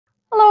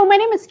Hello, my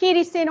name is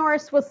Katie St.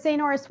 Norris with St.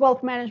 Norris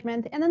Wealth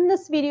Management, and in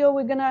this video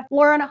we're going to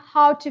learn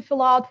how to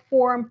fill out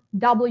Form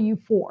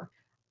W-4.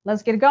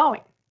 Let's get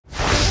going.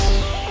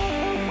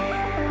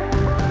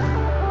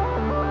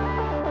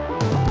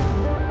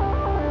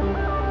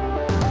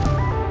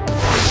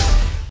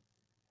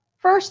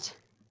 First,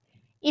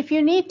 if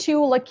you need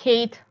to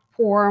locate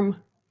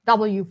Form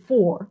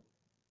W-4,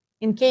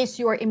 in case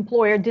your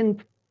employer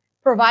didn't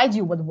provide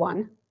you with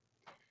one,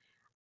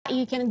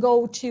 you can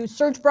go to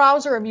search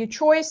browser of your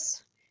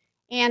choice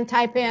and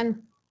type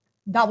in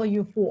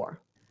W-4.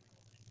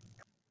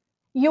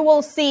 You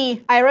will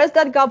see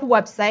IRS.gov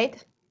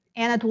website,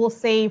 and it will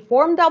say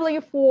Form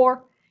W-4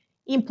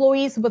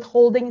 Employees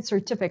Withholding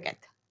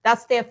Certificate.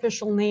 That's the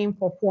official name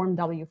for Form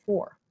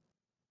W-4.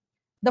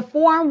 The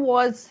form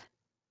was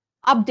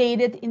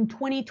updated in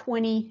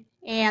 2020,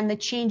 and the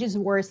changes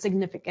were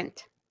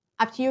significant.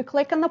 After you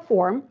click on the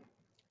form,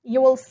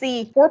 you will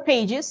see 4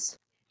 pages.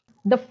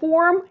 The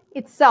form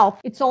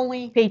itself, it's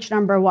only page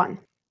number 1.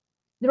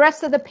 The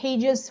rest of the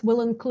pages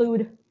will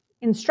include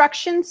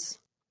instructions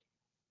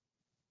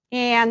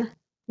and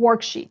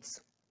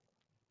worksheets.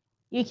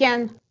 You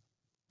can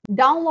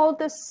download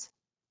this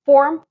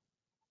form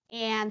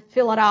and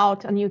fill it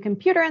out on your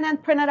computer and then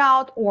print it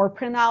out, or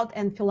print out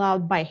and fill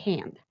out by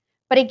hand.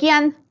 But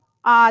again,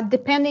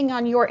 depending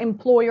on your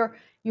employer,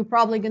 you're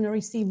probably going to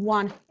receive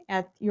one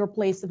at your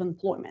place of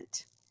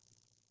employment.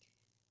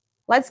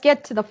 Let's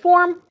get to the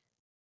form.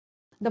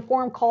 The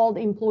form called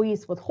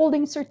Employees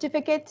Withholding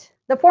Certificate.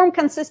 The form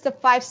consists of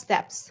 5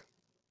 steps.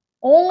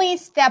 Only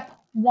step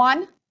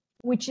 1,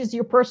 which is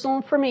your personal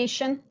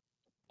information,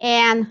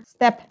 and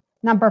step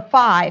number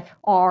 5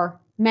 are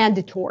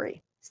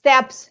mandatory.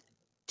 Steps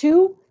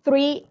 2,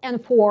 3,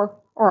 and 4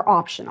 are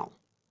optional.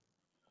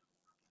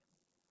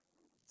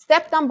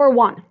 Step number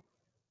 1,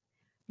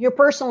 your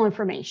personal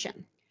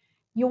information.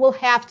 You will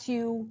have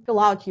to fill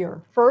out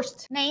your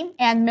first name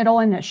and middle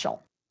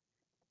initial,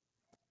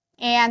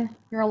 and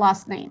your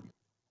last name.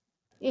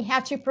 You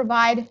have to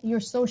provide your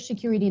Social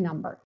Security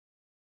number.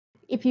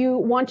 If you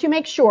want to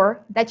make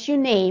sure that your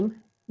name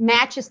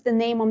matches the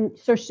name on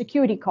Social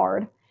Security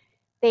card,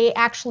 they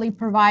actually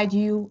provide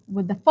you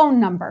with the phone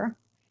number.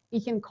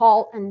 You can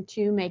call and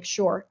to make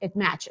sure it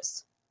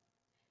matches.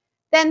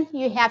 Then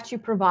you have to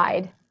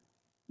provide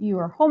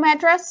your home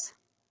address,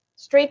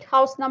 street,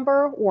 house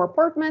number or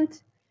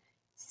apartment,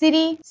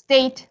 city,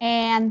 state,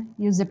 and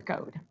your zip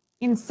code.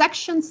 In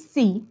section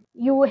C,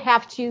 you will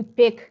have to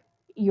pick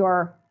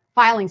your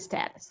filing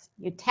status,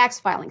 your tax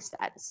filing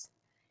status.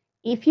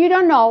 If you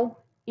don't know,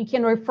 you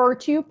can refer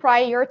to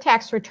prior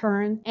tax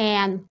return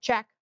and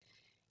check.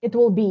 It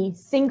will be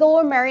single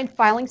or married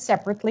filing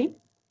separately,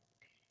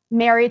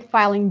 married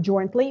filing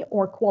jointly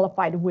or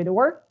qualified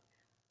widower,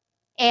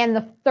 and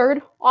the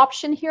third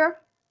option here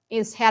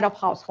is head of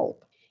household.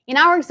 In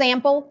our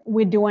example,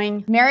 we're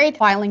doing married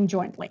filing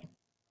jointly.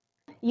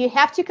 You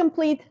have to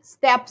complete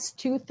steps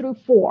 2 through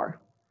 4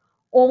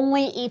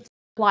 only if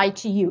applied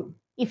to you.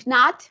 If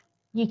not,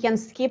 you can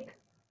skip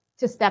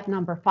to step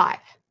number 5.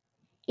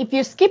 If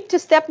you skip to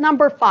step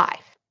number 5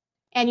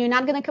 and you're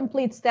not going to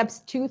complete steps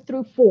 2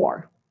 through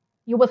 4,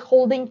 your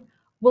withholding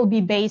will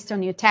be based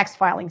on your tax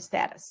filing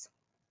status.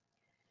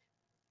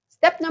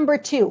 Step number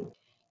 2,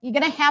 you're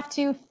going to have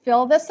to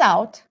fill this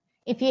out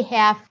if you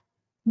have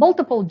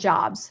multiple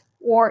jobs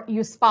or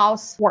your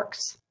spouse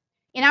works.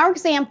 In our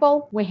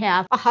example, we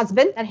have a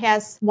husband that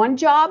has 1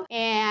 job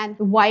and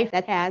a wife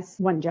that has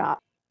 1 job.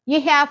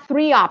 You have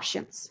 3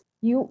 options.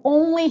 You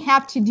only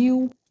have to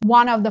do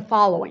one of the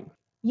following.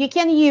 You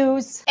can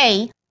use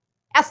A,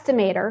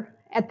 Estimator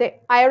at the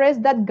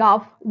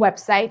IRS.gov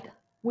website,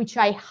 which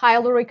I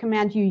highly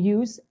recommend you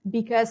use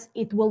because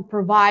it will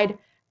provide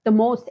the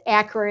most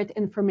accurate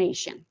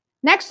information.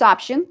 Next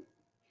option,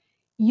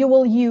 you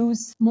will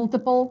use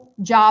multiple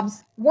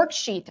jobs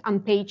worksheet on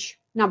page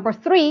number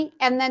 3,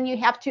 and then you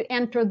have to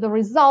enter the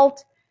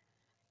result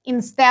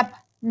in step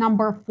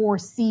number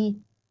 4C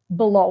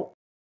below.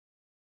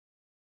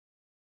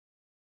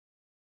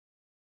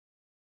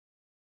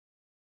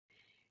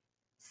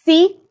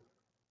 C,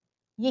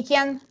 you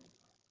can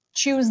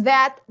choose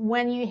that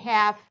when you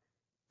have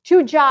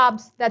 2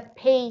 jobs that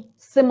pay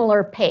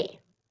similar pay.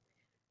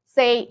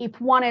 Say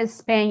if one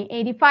is paying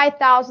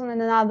 $85,000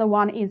 and another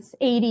one is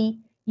 $80,000,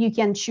 you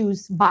can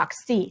choose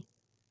box C.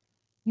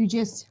 You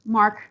just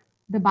mark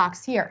the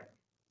box here.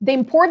 The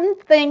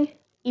important thing,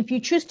 if you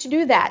choose to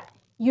do that,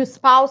 your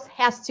spouse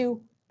has to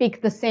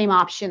pick the same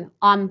option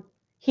on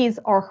his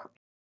or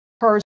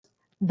her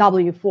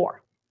W-4.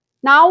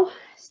 Now,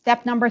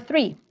 step number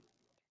 3,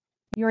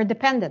 your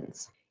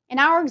dependents. In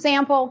our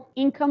example,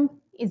 income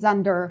is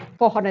under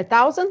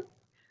 $400,000,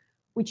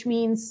 which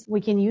means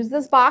we can use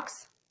this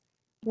box.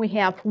 We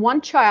have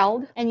 1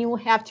 child, and you will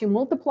have to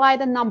multiply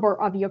the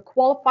number of your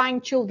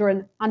qualifying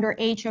children under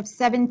age of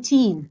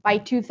 17 by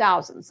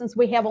 2,000. Since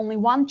we have only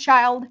 1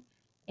 child,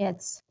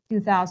 it's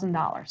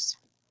 $2,000.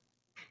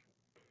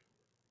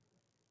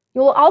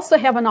 You will also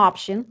have an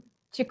option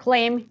to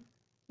claim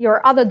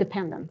your other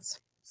dependents.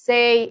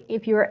 Say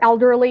if your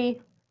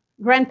elderly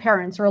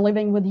grandparents are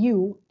living with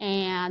you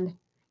and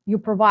you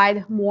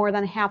provide more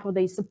than half of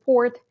the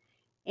support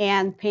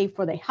and pay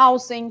for the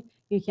housing,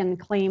 you can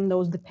claim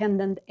those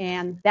dependent,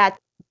 and that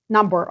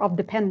number of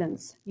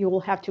dependents you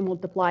will have to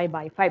multiply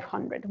by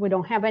 500. We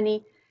don't have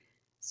any,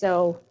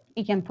 so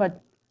you can put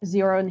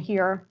 0 in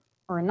here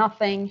or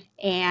nothing,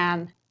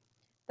 and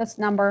this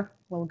number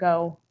will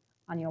go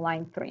on your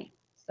line 3.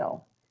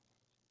 So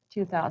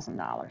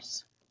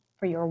 $2,000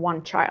 for your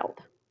one child.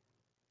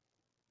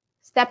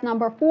 Step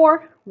number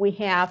 4, we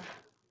have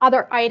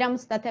other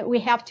items that we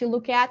have to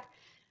look at.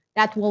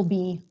 That will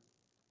be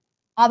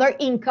other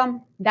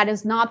income that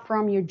is not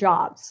from your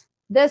jobs.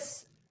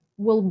 This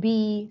will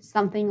be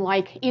something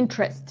like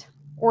interest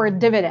or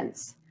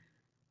dividends,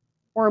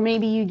 or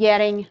maybe you're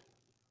getting a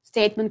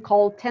statement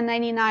called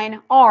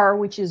 1099-R,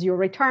 which is your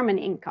retirement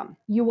income.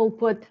 You will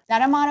put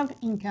that amount of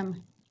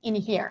income in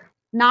here,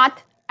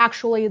 not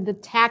actually the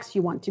tax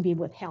you want to be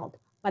withheld,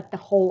 but the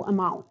whole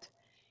amount.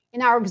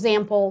 In our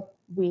example,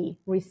 we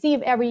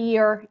receive every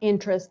year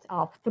interest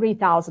of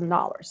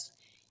 $3,000,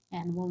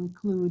 and we'll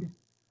include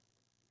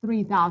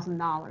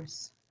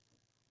 $3,000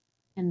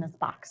 in this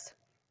box.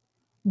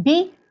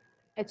 B,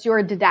 it's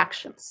your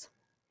deductions.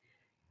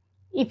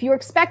 If you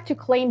expect to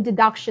claim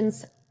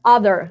deductions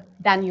other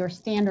than your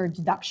standard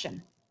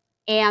deduction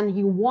and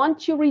you want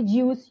to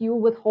reduce your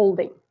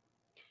withholding,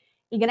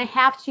 you're going to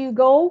have to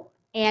go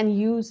and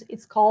use,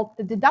 it's called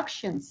the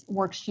deductions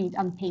worksheet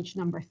on page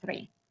number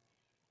 3,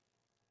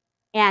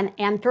 and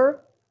enter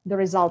the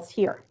results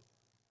here.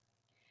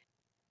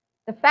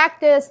 The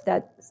fact is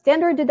that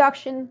standard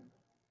deduction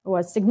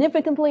was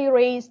significantly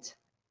raised.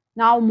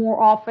 Now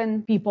more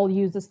often people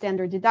use the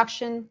standard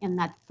deduction, and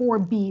that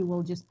 4B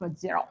will just put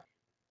 0.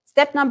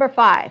 Step number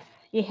 5,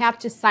 you have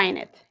to sign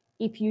it.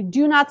 If you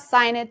do not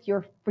sign it,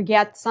 you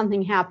forget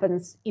something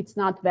happens, it's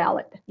not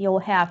valid. You'll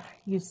have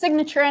your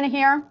signature in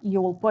here,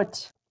 you will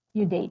put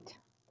your date.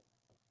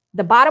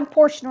 The bottom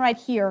portion right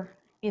here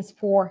is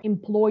for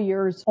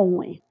employers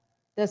only.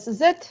 This is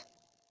it.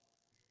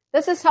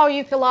 This is how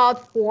you fill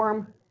out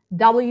form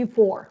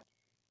W-4.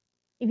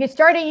 If you're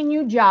starting a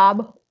new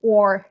job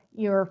or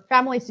your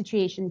family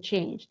situation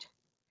changed,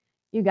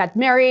 you got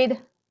married,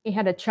 you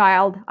had a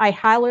child, I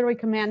highly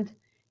recommend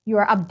you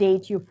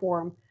update your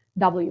form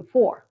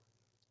W-4.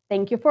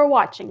 Thank you for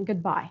watching.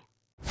 Goodbye.